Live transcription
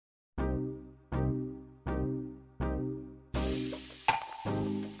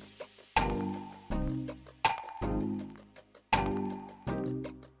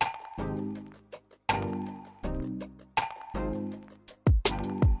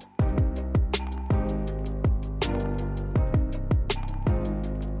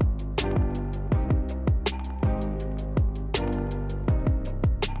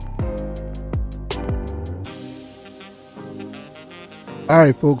All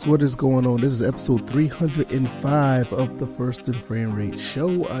right, folks, what is going on? This is episode 305 of the First and Frame Rate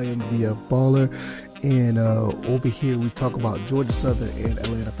Show. I am VF Baller, and over here we talk about Georgia Southern and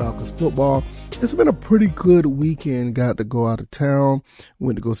Atlanta Falcons football. It's been a pretty good weekend. Got to go out of town,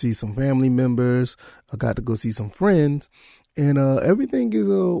 went to go see some family members. I got to go see some friends, and everything is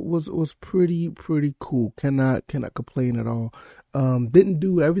was pretty cool. Cannot complain at all. Didn't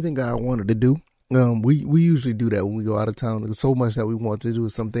do everything I wanted to do. We usually do that when we go out of town. There's so much that we want to do,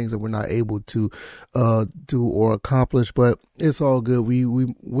 some things that we're not able to do or accomplish, but it's all good. We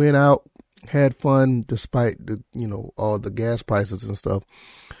went out, had fun despite the all the gas prices and stuff.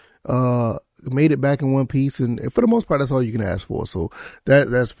 Made it back in one piece, and for the most part, that's all you can ask for. So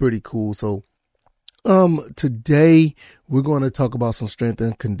that's pretty cool. So today we're going to talk about some strength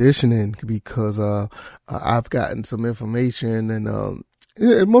and conditioning because I've gotten some information and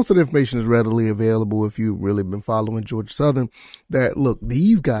most of the information is readily available if you've really been following Georgia Southern. That look,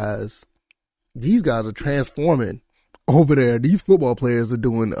 these guys are transforming over there. These football players are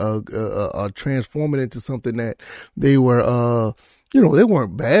doing transforming into something that they were they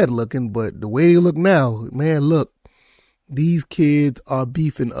weren't bad looking, but the way they look now, man, look, these kids are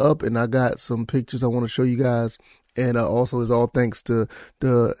beefing up, and I got some pictures I want to show you guys. And also is all thanks to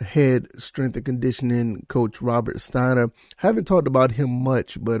the head strength and conditioning coach, Robert Stiner. Haven't talked about him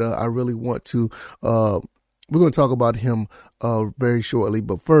much, but I really want to. We're going to talk about him very shortly.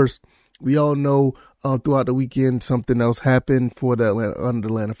 But first, we all know throughout the weekend something else happened for the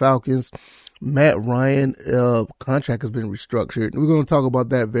Atlanta Falcons. Matt Ryan contract has been restructured. We're going to talk about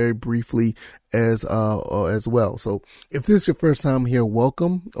that very briefly as well. So if this is your first time here,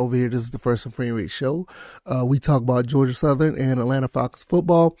 welcome. Over here, this is the First and Frame Rate Show. We talk about Georgia Southern and Atlanta Falcons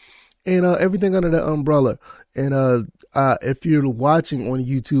football and everything under that umbrella. And if you're watching on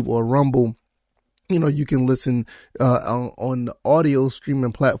YouTube or Rumble, you can listen on the audio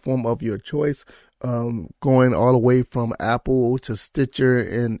streaming platform of your choice, going all the way from Apple to Stitcher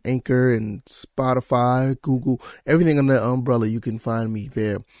and Anchor and Spotify, Google, everything under that umbrella. You can find me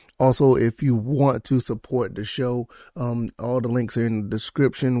there. Also, if you want to support the show, all the links are in the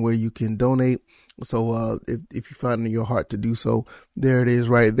description where you can donate. So if you find it in your heart to do so, there it is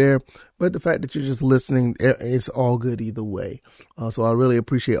right there. But the fact that you're just listening, it's all good either way. So I really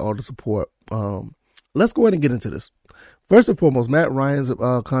appreciate all the support. Let's go ahead and get into this. First and foremost, Matt Ryan's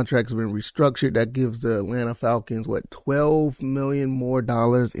contract has been restructured. That gives the Atlanta Falcons, $12 million more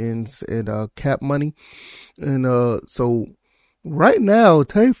in cap money. And so right now,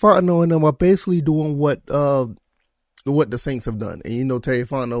 Terry Fontenot and them are basically doing what the Saints have done. And Terry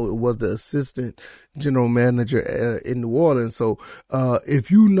Fontenot was the assistant general manager in New Orleans. So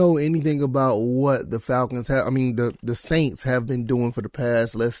if you know anything about what the Falcons have, the Saints have been doing for the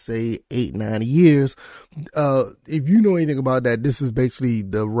past, let's say 8-9 years, if you know anything about that, this is basically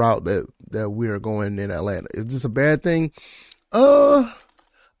the route that we are going in Atlanta. Is this a bad thing? I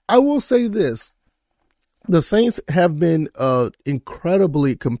will say this. The Saints have been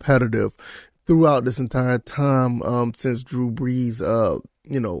incredibly competitive throughout this entire time since Drew Brees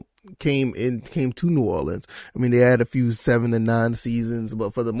came to New Orleans. They had a few 7-9 seasons,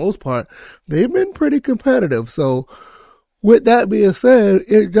 but for the most part, they've been pretty competitive. So with that being said,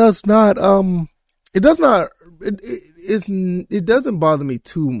 it doesn't bother me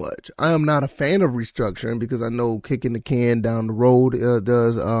too much. I am not a fan of restructuring because I know kicking the can down the road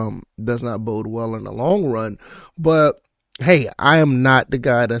does not bode well in the long run. But hey, I am not the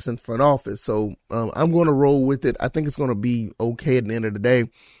guy that's in front office, so I'm going to roll with it. I think it's going to be okay at the end of the day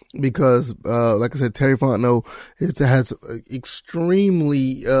because, like I said, Terry Fontenot has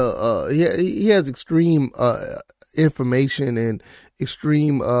extremely, he has extreme information and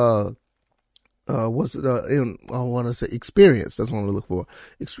extreme, I want to say experience. That's what I'm looking for.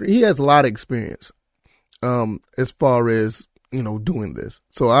 He has a lot of experience as far as doing this.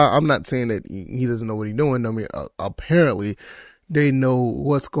 So I'm not saying that he doesn't know what he's doing. Apparently they know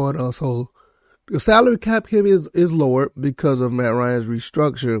what's going on. So the salary cap here is lower because of Matt Ryan's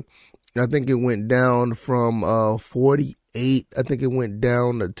restructure. I think it went down from 48. I think it went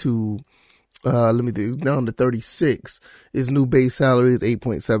down to down to 36. His new base salary is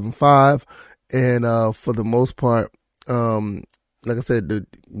 8.75, and for the most part, like I said,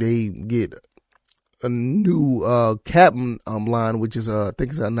 they get a new cap line, which is I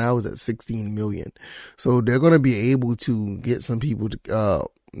think now is at 16 million. So they're going to be able to get some people to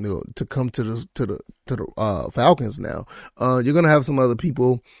come to the Falcons now. You're going to have some other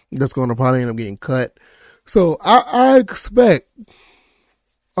people that's going to probably end up getting cut. So I expect.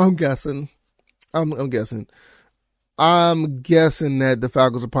 I'm guessing that the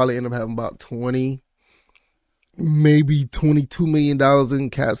Falcons will probably end up having about 20 maybe $22 million in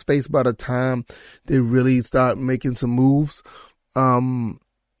cap space by the time they really start making some moves. And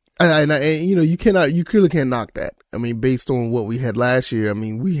you clearly can't knock that. I mean, based on what we had last year, I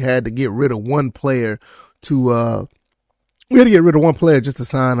mean, we had to get rid of one player just to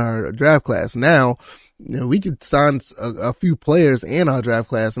sign our draft class. Now, we could sign a few players in our draft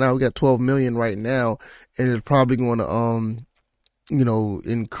class. Now we got 12 million right now, and it's probably going to,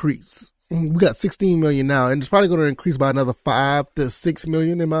 increase. We got 16 million now, and it's probably going to increase by another 5 to 6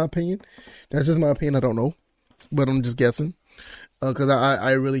 million, in my opinion. That's just my opinion. I don't know, but I'm just guessing. Cause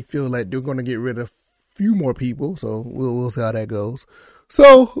I really feel like they're going to get rid of a few more people. So we'll see how that goes.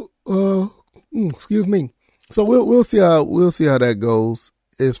 So, excuse me. So we'll see how that goes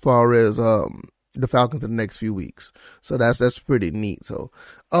as far as, the Falcons in the next few weeks. So that's pretty neat. So,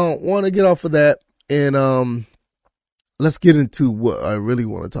 want to get off of that and, let's get into what I really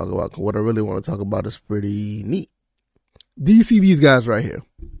want to talk about. What I really want to talk about is pretty neat. Do you see these guys right here?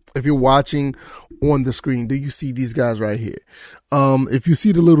 If you're watching on the screen, do you see these guys right here? If you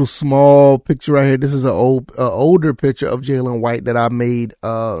see the little small picture right here, this is an older picture of Jalen White that I made.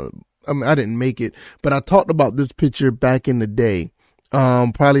 I didn't make it, but I talked about this picture back in the day.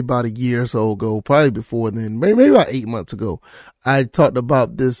 Probably about a year or so ago, probably before then, maybe about 8 months ago. I talked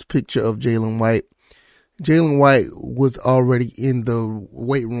about this picture of Jalen White. Jalen White was already in the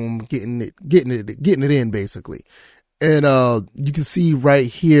weight room getting it in basically. And, you can see right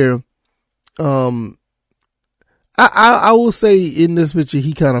here, I will say in this picture,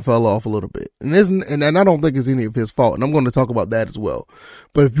 he kind of fell off a little bit and I don't think it's any of his fault. And I'm going to talk about that as well.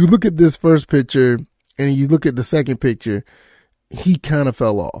 But if you look at this first picture and you look at the second picture, he kind of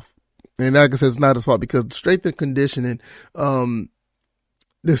fell off. And like I said, it's not his fault because the strength and conditioning,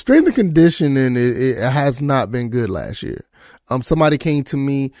 it has not been good last year. Somebody came to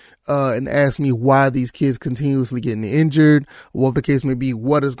me, and asked me why these kids continuously getting injured, what the case may be,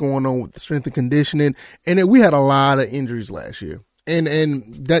 what is going on with the strength and conditioning. And we had a lot of injuries last year. And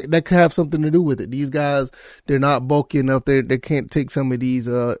that could have something to do with it. These guys, they're not bulky enough. They can't take some of these,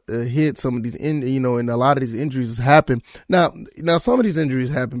 hits, some of these, and a lot of these injuries happen. Now some of these injuries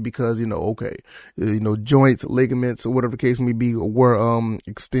happen because, joints, ligaments, or whatever the case may be, were,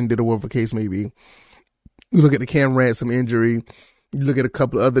 extended or whatever the case may be. You look at the Cam Ransom injury. You look at a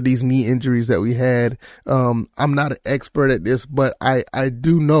couple of other these knee injuries that we had. I'm not an expert at this, but I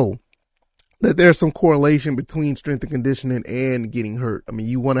do know that there's some correlation between strength and conditioning and getting hurt. I mean,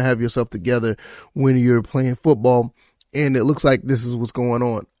 you want to have yourself together when you're playing football, and it looks like this is what's going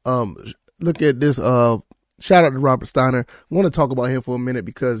on. Look at this. Shout out to Robert Stiner. I want to talk about him for a minute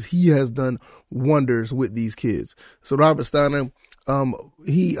because he has done wonders with these kids. So Robert Stiner,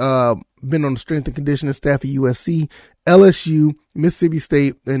 he been on the strength and conditioning staff at USC, LSU, Mississippi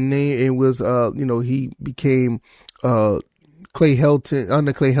State, and he became Clay Helton,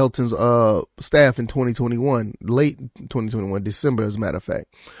 under Clay Helton's staff in 2021, late 2021, December, as a matter of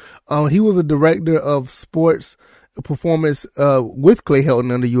fact. He was a director of sports performance with Clay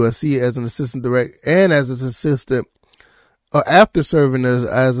Helton under USC as an assistant director and as an assistant after serving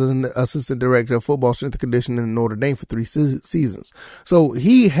as an assistant director of football strength and conditioning in Notre Dame for 3 seasons. So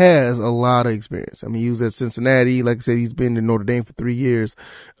he has a lot of experience. I mean, he was at Cincinnati. Like I said, he's been in Notre Dame for 3 years.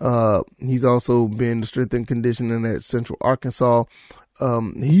 He's also been the strength and conditioning at Central Arkansas.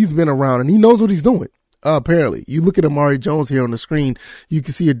 He's been around and he knows what he's doing. Apparently, you look at Amari Jones here on the screen, you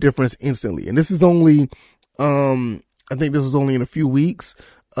can see a difference instantly. And this is only, I think this was only in a few weeks.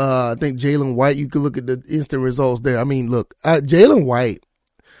 I think Jalen White, you could look at the instant results there. I mean, look, Jalen White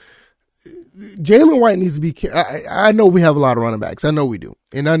needs to be, I know we have a lot of running backs. I know we do.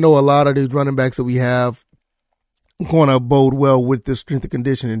 And I know a lot of these running backs that we have going to bode well with this strength and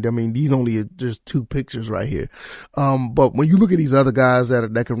conditioning. I mean, these only are just 2 pictures right here. But when you look at these other guys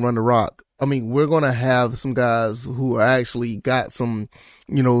that can run the rock, I mean, we're going to have some guys who are actually got some,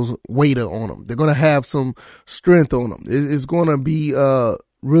 weight on them. They're going to have some strength on them. It's going to be,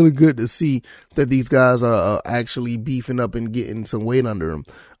 really good to see that these guys are actually beefing up and getting some weight under them.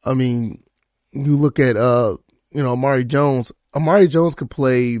 I mean, you look at, Amari Jones. Amari Jones could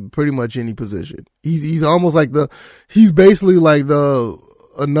play pretty much any position. He's almost like he's basically like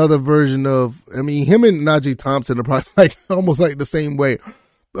another version of, I mean, him and Najee Thompson are probably like almost like the same way.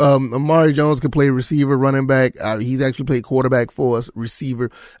 Amari Jones can play receiver, running back. He's actually played quarterback for us, receiver.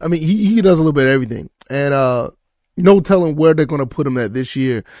 I mean, he does a little bit of everything. And, no telling where they're going to put him at this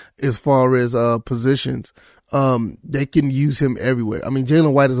year as far as positions. They can use him everywhere. I mean,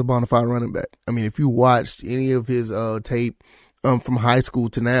 Jalen White is a bona fide running back. I mean, if you watched any of his tape from high school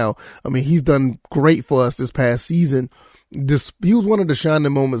to now, I mean, he's done great for us this past season. He was one of the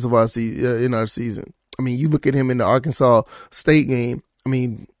shining moments of in our season. I mean, you look at him in the Arkansas State game. I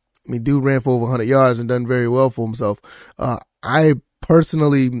mean, dude ran for over 100 yards and done very well for himself. I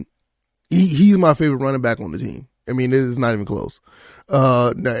personally, he's my favorite running back on the team. I mean, it's not even close.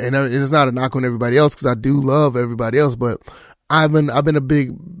 And it's not a knock on everybody else because I do love everybody else, but I've been a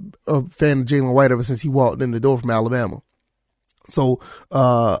big fan of Jalen White ever since he walked in the door from Alabama. So,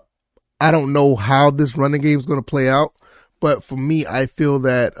 I don't know how this running game is going to play out, but for me, I feel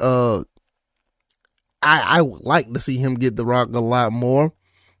that, I would like to see him get the rock a lot more.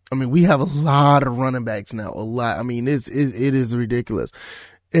 I mean, we have a lot of running backs now, a lot. I mean, it is ridiculous.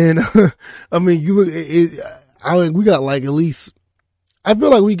 And, I mean, you look, we got like at least, I feel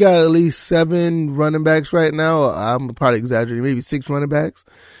like we got at least 7 running backs right now. I'm probably exaggerating, maybe 6 running backs,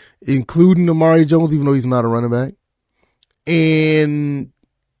 including Amari Jones, even though he's not a running back. And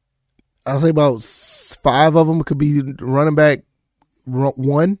I'll say about 5 of them could be running back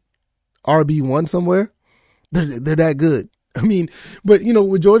 1, RB1 somewhere. They're that good. I mean, but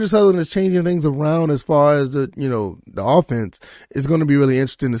with Georgia Southern is changing things around as far as the offense, it's going to be really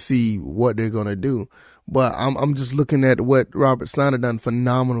interesting to see what they're going to do. But I'm just looking at what Robert Stiner done.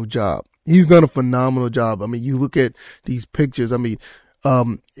 Phenomenal job. He's done a phenomenal job. I mean, you look at these pictures. I mean,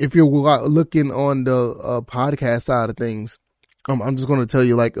 if you're looking on the podcast side of things, I'm just going to tell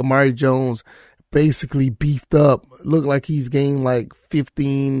you, like, Amari Jones basically beefed up, looked like he's gained like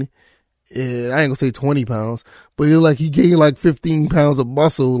 15. I ain't gonna say 20 pounds, but it looked like he gained like 15 pounds of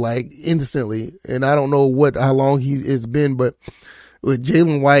muscle like instantly. And I don't know how long it's been, but with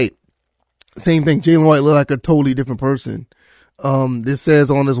Jalen White, same thing. Jalen White looked like a totally different person. This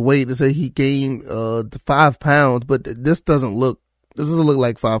says on his weight, they say he gained 5 pounds, but this doesn't look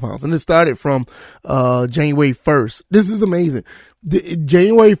like 5 pounds. And it started from January 1st. This is amazing.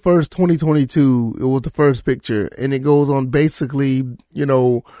 January 1st, 2022, it was the first picture, and it goes on basically,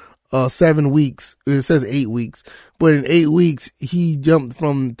 7 weeks. It says 8 weeks, but in 8 weeks, he jumped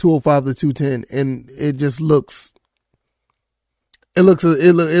from 205 to 210, and it just looks, it looks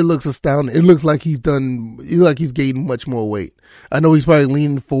astounding. It looks like he's gained much more weight. I know he's probably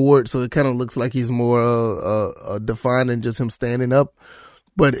leaning forward, so it kind of looks like he's more, defined than just him standing up,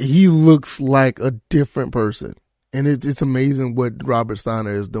 but he looks like a different person. And it's amazing what Robert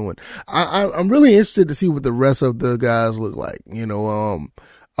Stiner is doing. I'm really interested to see what the rest of the guys look like.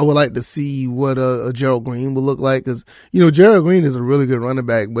 I would like to see what a Gerald Green will look like, because Gerald Green is a really good running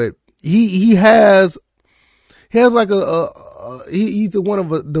back, but he has like he's one of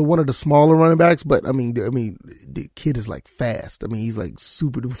the smaller running backs, but I mean the kid is like fast. I mean, he's like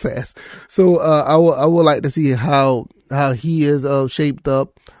super duper fast. So I would like to see how he is shaped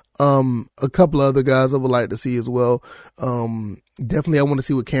up. A couple of other guys I would like to see as well. Definitely I want to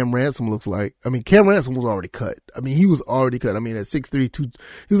see what Cam Ransom looks like. I mean, Cam Ransom was already cut. I mean, he was already cut. I mean, at 6'3",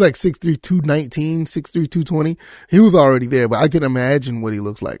 he was like 6'3", 219, 6'3", 220. He was already there, but I can imagine what he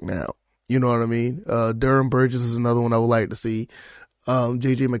looks like now. You know what I mean? Durham Burgess is another one I would like to see.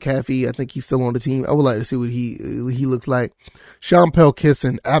 JJ McCaffrey, I think he's still on the team. I would like to see what he looks like. Sean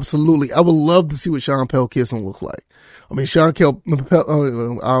Pelkisson, absolutely. I would love to see what Sean Pelkisson looks like. I mean, I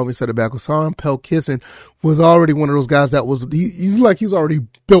always said it backwards. Sean Pelkisson was already one of those guys that he's like he was already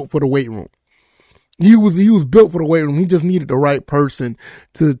built for the weight room. He was built for the weight room. He just needed the right person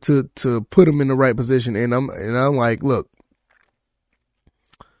to put him in the right position. And I'm like, look,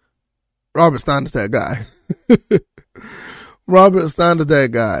 Robert Steiner's that guy. Robert Steiner's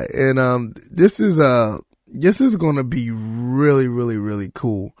that guy. And this is going to be really, really, really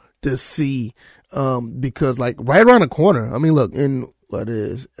cool to see, because like right around the corner, I mean, look, in what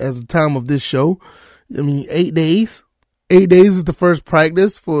is, as the time of this show, I mean, 8 days. 8 days is the first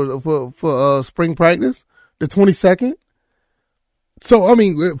practice for spring practice, the 22nd. So, I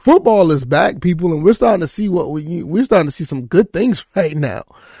mean, football is back, people, and we're starting to see we're starting to see some good things right now.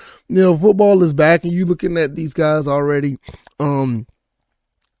 Football is back, and you looking at these guys already, out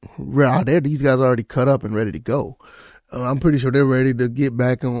there, these guys are already cut up and ready to go. I'm pretty sure they're ready to get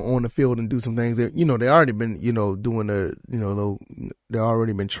back on the field and do some things that, they already been, doing they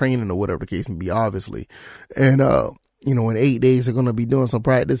already been training or whatever the case may be, obviously. And, in 8 days, they're going to be doing some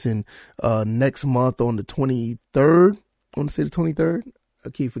practice, and, next month on the 23rd, I want to say the 23rd. I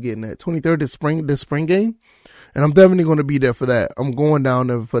keep forgetting that. 23rd, the spring game. And I'm definitely going to be there for that. I'm going down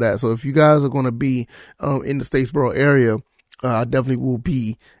there for that. So if you guys are going to be, in the Statesboro area, I definitely will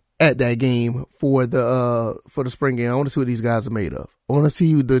be at that game for the spring game. I want to see what these guys are made of. I want to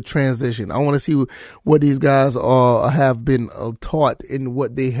see the transition. I want to see what these guys have been taught and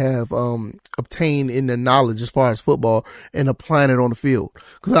what they have obtained in their knowledge as far as football and applying it on the field.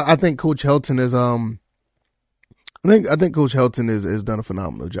 Because I think Coach Helton is I think Coach Helton has done a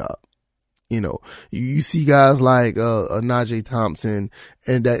phenomenal job. You see guys like Najee Thompson,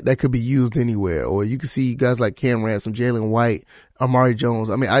 and that could be used anywhere. Or you can see guys like Cam Ransom, Jalen White, Amari Jones.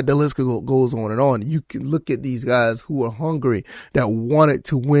 I mean, the list goes on and on. You can look at these guys who are hungry, that wanted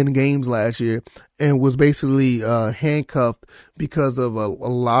to win games last year, and was basically handcuffed because of a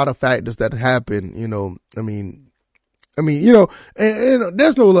lot of factors that happened. And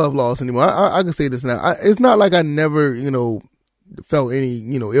there's no love lost anymore. I can say this now. It's not like I never, felt any,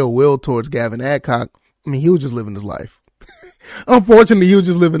 ill will towards Gavin Adcock. I mean, he was just living his life. Unfortunately, he was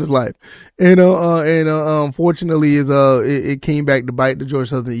just living his life. Unfortunately, it came back to bite the Georgia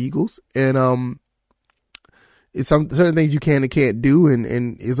Southern Eagles. And, it's certain things you can and can't do,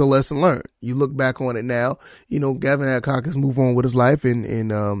 and is a lesson learned. You look back on it now, Gavin Adcock has moved on with his life, and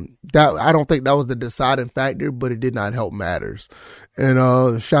that, I don't think that was the deciding factor, but it did not help matters.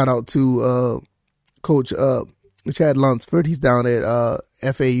 And, shout out to, Coach, Chad Lunsford. He's down at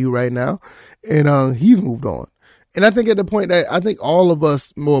FAU right now, and he's moved on. And I think at the point that I think all of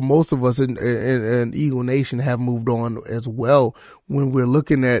us, or most of us in Eagle Nation, have moved on as well when we're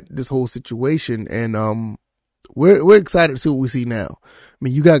looking at this whole situation. And we're excited to see what we see now. I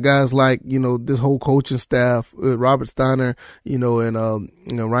mean, you got guys like this whole coaching staff, Robert Stiner,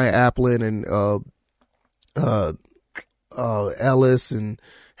 and Ryan Applin, and Ellis and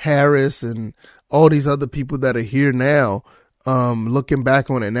Harris and all these other people that are here now, looking back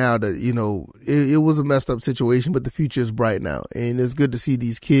on it now, that, it was a messed up situation, but the future is bright now. And it's good to see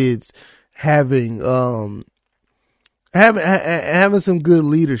these kids having some good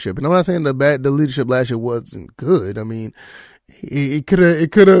leadership. And I'm not saying the leadership last year wasn't good. I mean, it could have,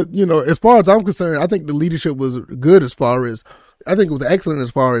 as far as I'm concerned, I think the leadership was good I think it was excellent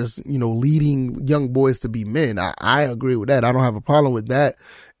as far as, leading young boys to be men. I agree with that. I don't have a problem with that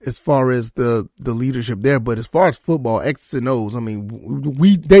as far as the leadership there. But as far as football, X's and O's, I mean,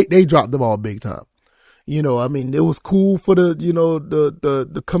 they dropped the ball big time. I mean, it was cool for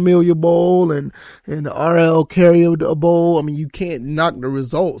the Camellia Bowl and the RL Carrier Bowl. I mean, you can't knock the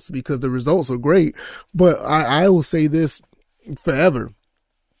results because the results are great. But I will say this forever.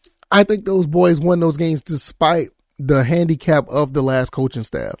 I think those boys won those games despite the handicap of the last coaching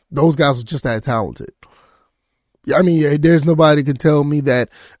staff. Those guys were just that talented. I mean, there's nobody can tell me that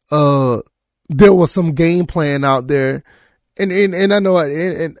there was some game plan out there. And I know,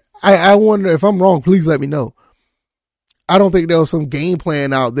 and I wonder if I'm wrong, please let me know. I don't think there was some game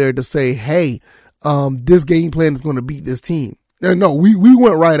plan out there to say, hey, this game plan is going to beat this team. No, we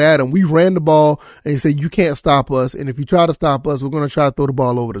went right at them. We ran the ball and said, you can't stop us. And if you try to stop us, we're going to try to throw the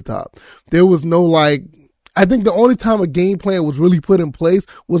ball over the top. There was no I think the only time a game plan was really put in place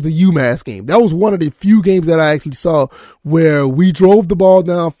was the UMass game. That was one of the few games that I actually saw where we drove the ball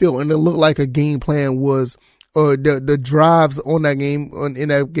downfield and it looked like a game plan was, or the drives on that game, in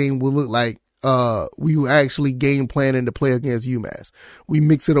that game would look like, we were actually game planning to play against UMass. We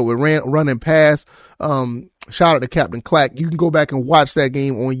mix it up with run and pass. Shout out to Captain Clack. You can go back and watch that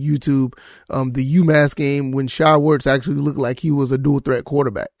game on YouTube. The UMass game when Shy Wertz actually looked like he was a dual threat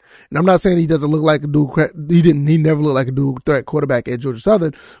quarterback. And I'm not saying he doesn't look like he never looked like a dual threat quarterback at Georgia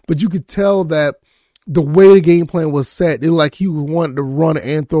Southern, but you could tell that the way the game plan was set, it looked like he wanted to run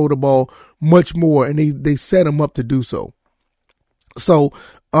and throw the ball much more, and they set him up to do so. So,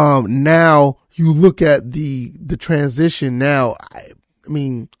 now you look at the transition now. I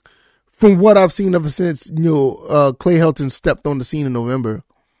mean, from what I've seen ever since, Clay Helton stepped on the scene in November,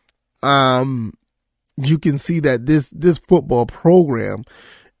 you can see that this football program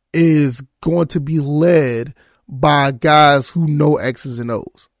is going to be led by guys who know X's and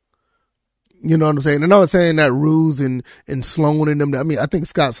O's. You know what I'm saying? And I'm not saying that Ruse and Sloan and them. I mean, I think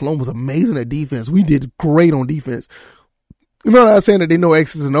Scott Sloan was amazing at defense. We did great on defense. I'm not saying that they know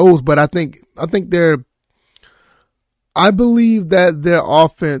X's and O's, but I believe that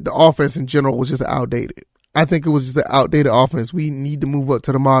the offense in general was just outdated. I think it was just an outdated offense. We need to move up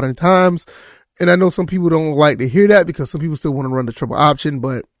to the modern times. And I know some people don't like to hear that because some people still want to run the triple option,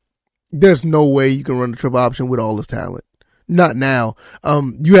 but there's no way you can run the triple option with all this talent. Not now.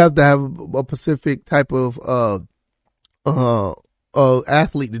 You have to have a specific type of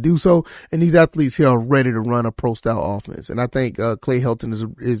athlete to do so, and these athletes here are ready to run a pro style offense. And I think Clay Helton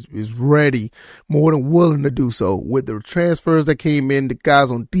is ready, more than willing to do so with the transfers that came in, the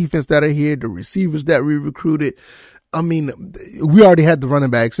guys on defense that are here, the receivers that we recruited. I mean, we already had the running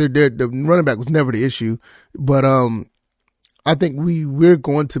backs. The running back was never the issue, but I think we're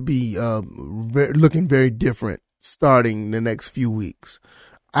going to be looking very different starting the next few weeks.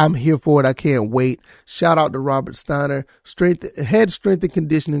 I'm here for it. I can't wait. Shout out to Robert Stiner, head strength and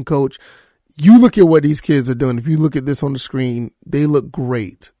conditioning coach. You look at what these kids are doing. If you look at this on the screen, they look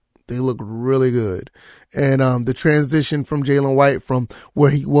great. They look really good. And the transition from Jalen White from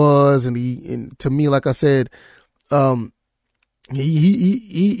where he was, and to me, like I said,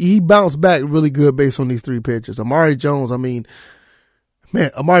 he bounced back really good based on these 3 pitches. Amari Jones, I mean,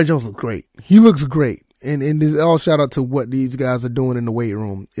 man, Amari Jones looks great. He looks great. And this all shout out to what these guys are doing in the weight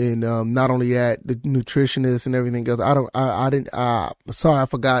room. And not only that, the nutritionists and everything else. Sorry, I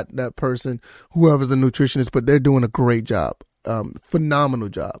forgot that person, whoever's the nutritionist, but they're doing a great job. Phenomenal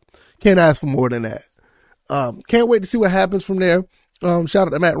job. Can't ask for more than that. Can't wait to see what happens from there. Shout out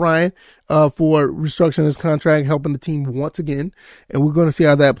to Matt Ryan for restructuring his contract, helping the team once again. And we're going to see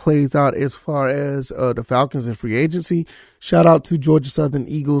how that plays out as far as the Falcons and free agency. Shout out to Georgia Southern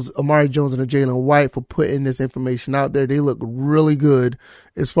Eagles, Amari Jones and Jalen White for putting this information out there. They look really good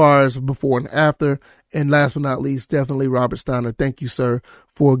as far as before and after. And last but not least, definitely Robert Stiner. Thank you, sir,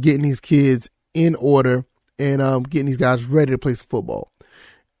 for getting these kids in order and getting these guys ready to play some football.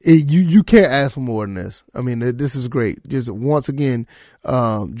 You can't ask for more than this. I mean, this is great. Just once again,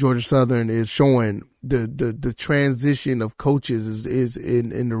 Georgia Southern is showing the transition of coaches is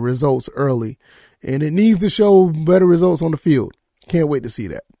in the results early, and it needs to show better results on the field. Can't wait to see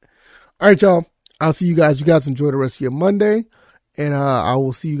that. All right, y'all. I'll see you guys. You guys enjoy the rest of your Monday, and I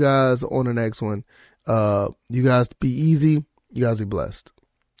will see you guys on the next one. You guys be easy. You guys be blessed.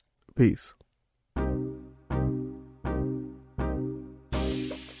 Peace.